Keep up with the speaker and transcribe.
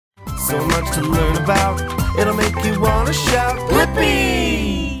so much to learn about. It'll make you wanna shout,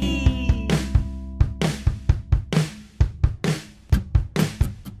 Blippi!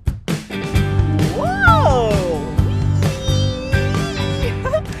 Whoa!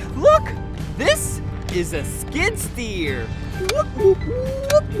 Look, this is a skid steer.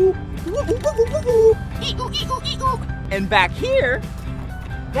 And back here,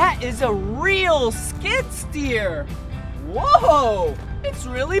 that is a real skid steer. Whoa, it's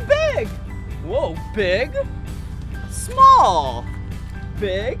really big. Whoa, big, small,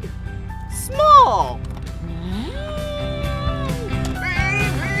 big, small.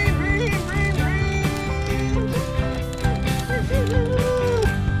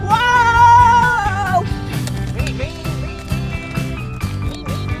 Wow!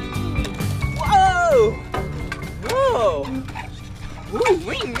 Whoa! Whoa! Ooh,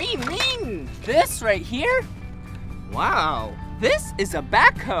 ring, ring, ring! This right here? Wow, this is a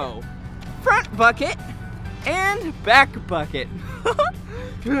backhoe. Front bucket and back bucket.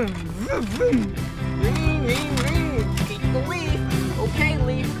 Ring, ring, ring. Keep the leaf. Okay,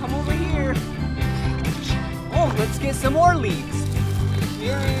 leaf, come over here. Oh, let's get some more leaves.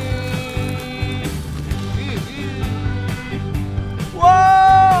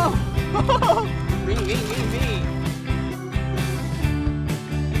 Whoa! Ring, ring, ring, ring.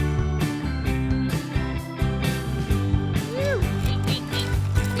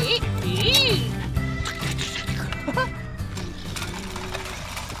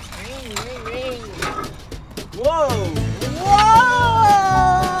 Whoa! Whoa!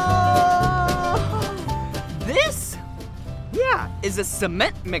 This, yeah, is a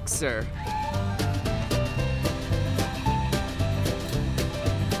cement mixer.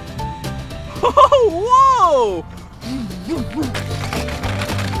 Whoa! Whoa!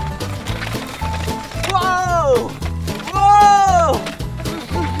 Whoa!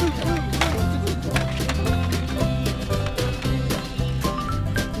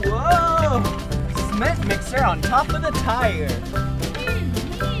 Whoa! Cement mixer on top of the tire.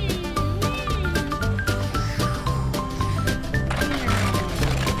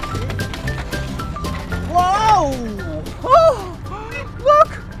 Whoa! Oh, look!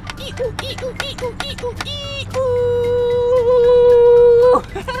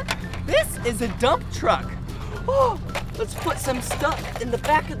 This is a dump truck. Oh, let's put some stuff in the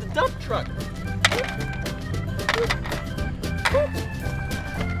back of the dump truck.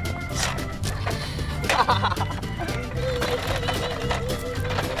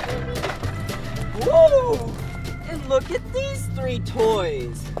 Whoa! And look at these three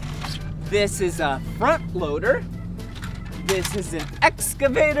toys. This is a front loader. This is an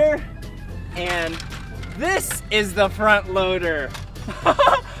excavator. And this is the front loader.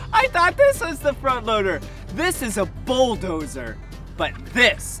 I thought this was the front loader. This is a bulldozer. But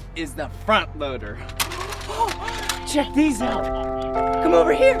this is the front loader. Check these out. Come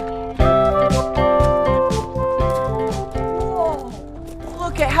over here. Whoa,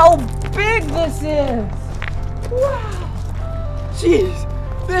 look at how big this is. Wow. Jeez,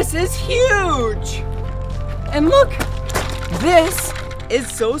 this is huge. And look, this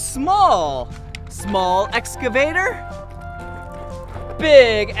is so small. Small excavator,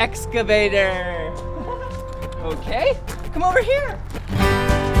 big excavator. Okay, come over here.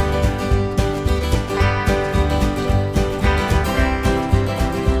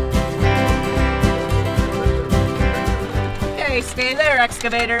 Okay, stay there,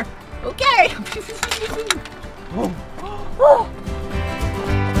 excavator. Okay. Whoa. Whoa.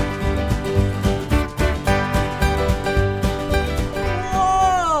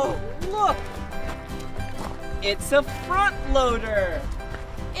 Look. It's a front loader.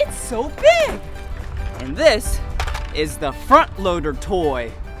 It's so big. And this is the front loader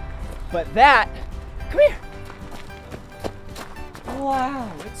toy. But that, come here.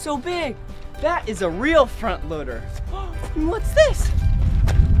 Wow, it's so big. That is a real front loader. And what's this?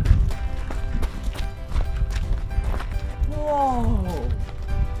 Whoa.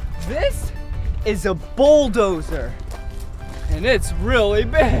 This is a bulldozer. And it's really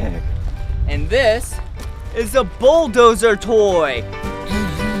big. And this is a bulldozer toy.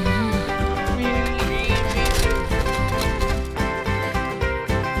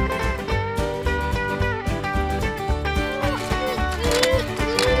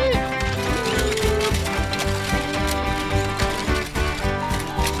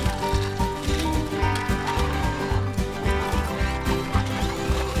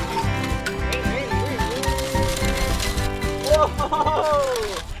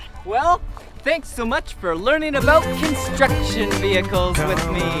 Well, thanks so much for learning about construction vehicles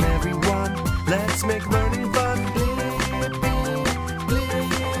with me. Come on, everyone, let's make learning fun.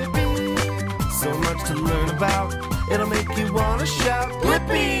 so much to learn about. It'll make you wanna shout,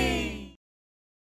 Blippi!